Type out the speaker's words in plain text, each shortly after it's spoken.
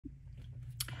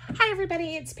Hi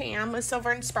everybody, it's Pam with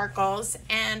Silver and Sparkles,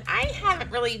 and I haven't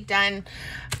really done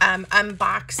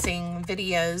unboxing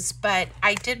videos, but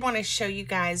I did want to show you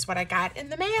guys what I got in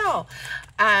the mail.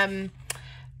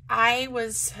 I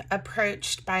was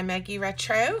approached by Meggie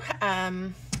Retro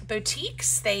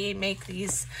Boutiques. They make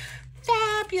these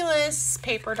fabulous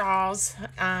paper dolls,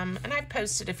 and I've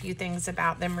posted a few things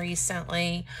about them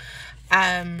recently.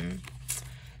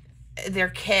 Their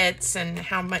kits and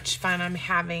how much fun I'm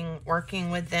having working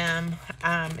with them.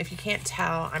 If you can't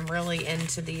tell, I'm really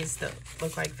into these that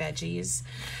look like veggies,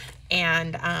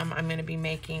 and I'm going to be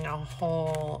making a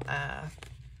whole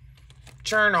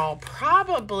journal,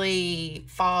 probably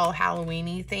fall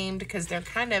Halloween-y themed, because they're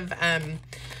kind of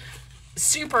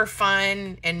super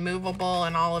fun and movable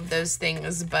and all of those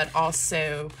things, but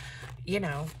also, you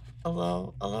know, a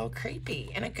little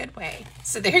creepy in a good way.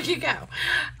 So there you go.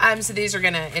 So these are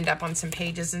going to end up on some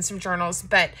pages and some journals,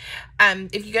 but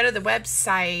if you go to the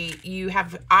website, you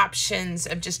have options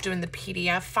of just doing the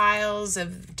PDF files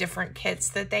of different kits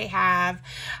that they have,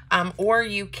 or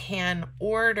you can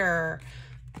order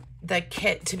the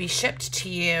kit to be shipped to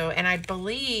you. And I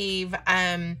believe,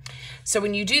 so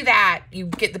when you do that, you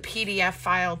get the PDF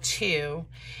file too,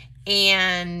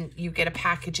 and you get a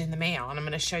package in the mail. And I'm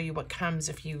going to show you what comes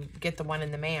if you get the one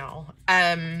in the mail.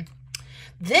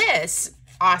 This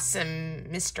awesome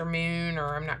Mr. Moon,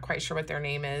 or I'm not quite sure what their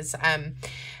name is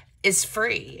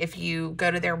free. If you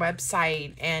go to their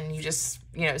website and you just,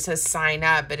 you know, it says sign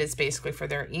up, but it's basically for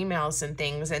their emails and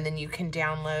things. And then you can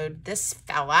download this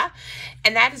fella.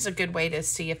 And that is a good way to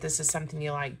see if this is something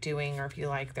you like doing or if you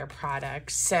like their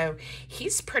products. So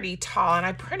he's pretty tall, and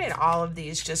I printed all of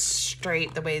these just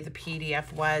straight the way the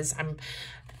PDF was. I'm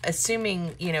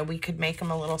assuming, you know, we could make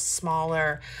them a little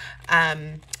smaller.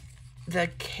 The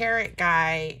carrot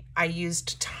guy, I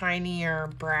used tinier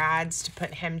brads to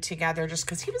put him together just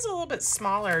because he was a little bit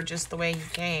smaller just the way he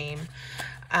came.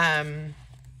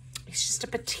 He's just a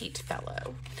petite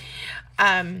fellow.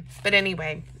 But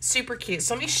anyway, super cute.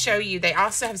 So let me show you. They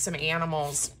also have some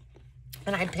animals.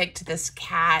 And I picked this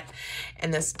cat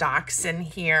and this dachshund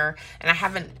here. And I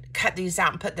haven't cut these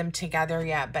out and put them together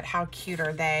yet, but how cute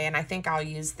are they? And I think I'll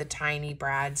use the tiny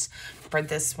brads for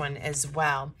this one as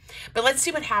well. But let's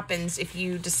see what happens if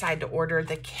you decide to order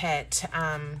the kit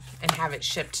and have it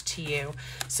shipped to you.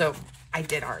 So I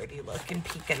did already look and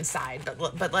peek inside, but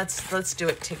let's do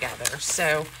it together.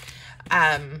 So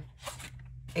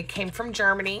it came from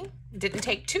Germany. Didn't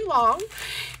take too long.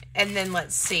 And then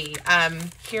let's see,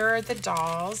 here are the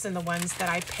dolls and the ones that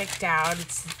I picked out.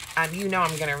 It's, you know,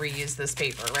 I'm going to reuse this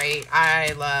paper, right?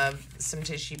 I love some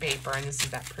tissue paper, and this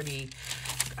is that pretty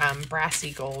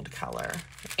brassy gold color.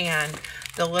 And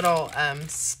the little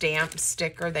stamp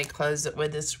sticker they close it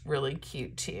with is really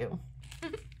cute too.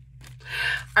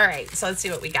 All right, so let's see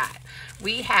what we got.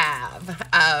 We have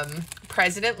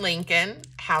President Lincoln.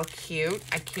 How cute.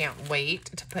 I can't wait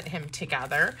to put him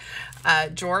together.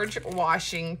 George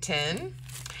Washington.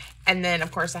 And then,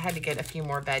 of course, I had to get a few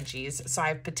more veggies. So I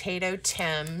have Potato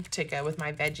Tim to go with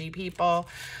my veggie people.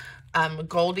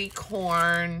 Goldie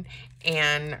Corn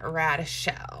and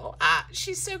Radishell.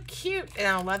 She's so cute. And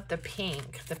I love the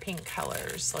pink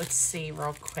colors. Let's see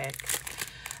real quick.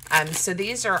 So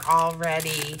these are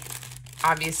already...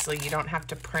 Obviously, you don't have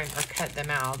to print or cut them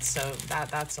out, so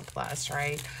that's a plus,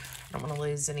 right? I don't want to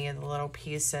lose any of the little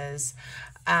pieces.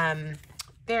 I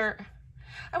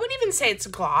wouldn't even say it's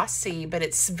glossy, but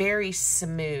it's very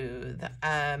smooth.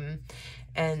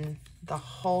 And the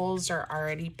holes are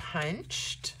already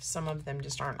punched. Some of them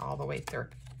just aren't all the way through,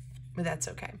 but that's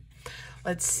okay.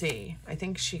 Let's see. I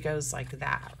think she goes like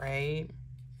that, right?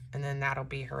 And then that'll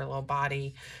be her little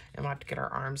body, and we'll have to get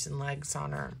her arms and legs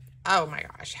on her. Oh my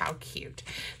gosh, how cute.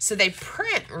 So they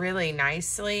print really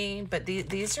nicely, but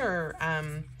these are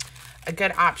a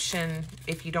good option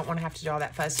if you don't want to have to do all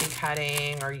that fussy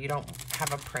cutting or you don't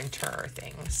have a printer or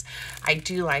things. I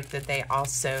do like that they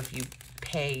also, if you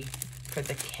pay for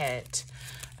the kit,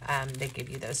 they give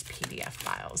you those PDF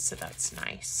files, so that's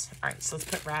nice. All right, so let's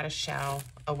put Radishell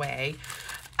away.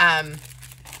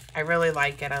 I really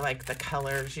like it. I like the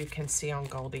colors you can see on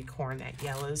Goldie Corn. That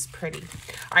yellow is pretty.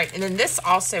 All right, and then this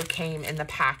also came in the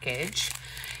package,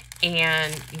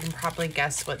 and you can probably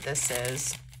guess what this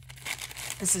is.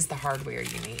 This is the hardware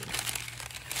you need.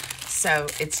 So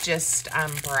it's just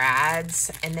brads,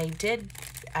 and they did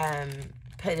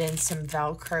put in some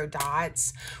Velcro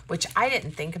dots, which I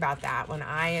didn't think about that when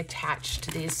I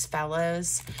attached these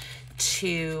fellows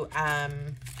to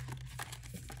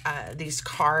these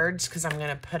cards, because I'm going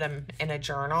to put them in a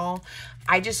journal.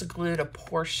 I just glued a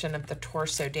portion of the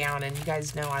torso down, and you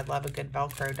guys know I love a good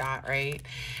Velcro dot, right?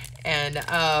 And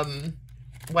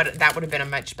that would have been a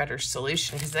much better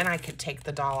solution, because then I could take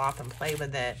the doll off and play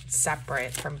with it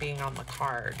separate from being on the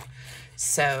card.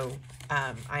 So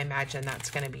I imagine that's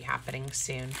going to be happening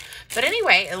soon. But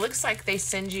anyway, it looks like they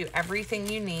send you everything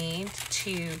you need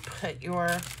to put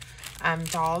your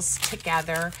dolls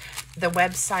together. The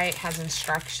website has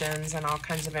instructions and all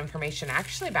kinds of information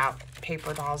actually about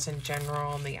paper dolls in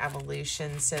general and the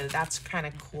evolution, so that's kind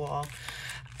of cool.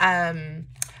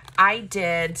 I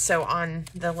did, so on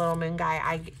the little moon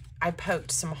guy, I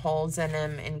poked some holes in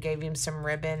him and gave him some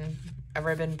ribbon, a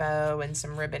ribbon bow and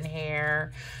some ribbon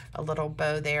hair, a little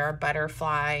bow there, a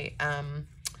butterfly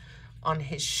on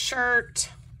his shirt.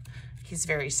 He's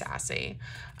very sassy.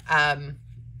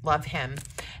 Love him.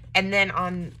 And then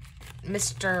on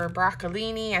Mr.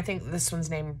 Broccolini, I think this one's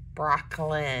named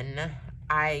Broccolin,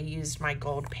 I used my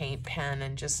gold paint pen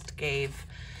and just gave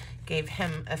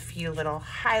him a few little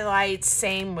highlights.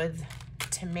 Same with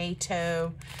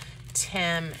Tomato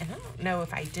Tim. And I don't know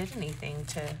if I did anything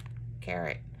to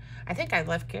Carrot. I think I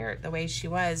left Carrot the way she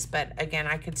was, but again,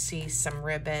 I could see some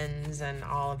ribbons and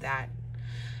all of that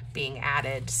being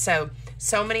added. So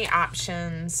many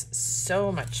options,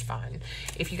 so much fun.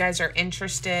 If you guys are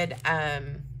interested,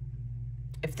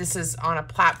 if this is on a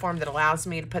platform that allows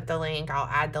me to put the link, I'll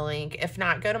add the link. If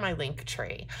not, go to my link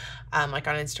tree, like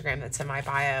on Instagram, that's in my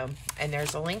bio, and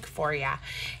there's a link for you.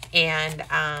 And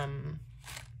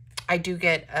I do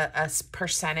get a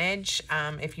percentage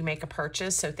if you make a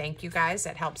purchase, so thank you guys.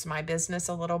 That helps my business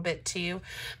a little bit too.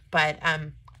 But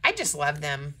I just love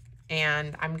them,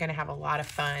 and I'm going to have a lot of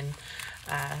fun.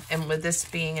 And with this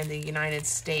being in the United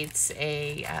States,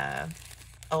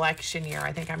 election year,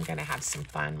 I think I'm going to have some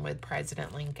fun with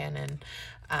President Lincoln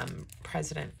and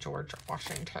President George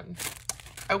Washington.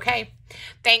 Okay,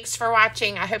 thanks for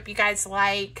watching. I hope you guys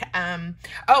like.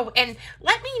 Oh, and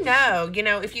let me know,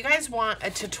 if you guys want a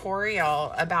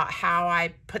tutorial about how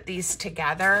I put these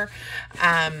together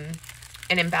and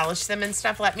embellish them and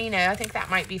stuff, let me know. I think that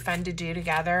might be fun to do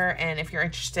together. And if you're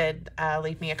interested,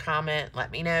 leave me a comment.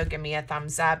 Let me know. Give me a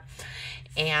thumbs up.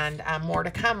 And more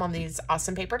to come on these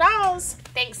awesome paper dolls.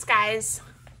 Thanks, guys.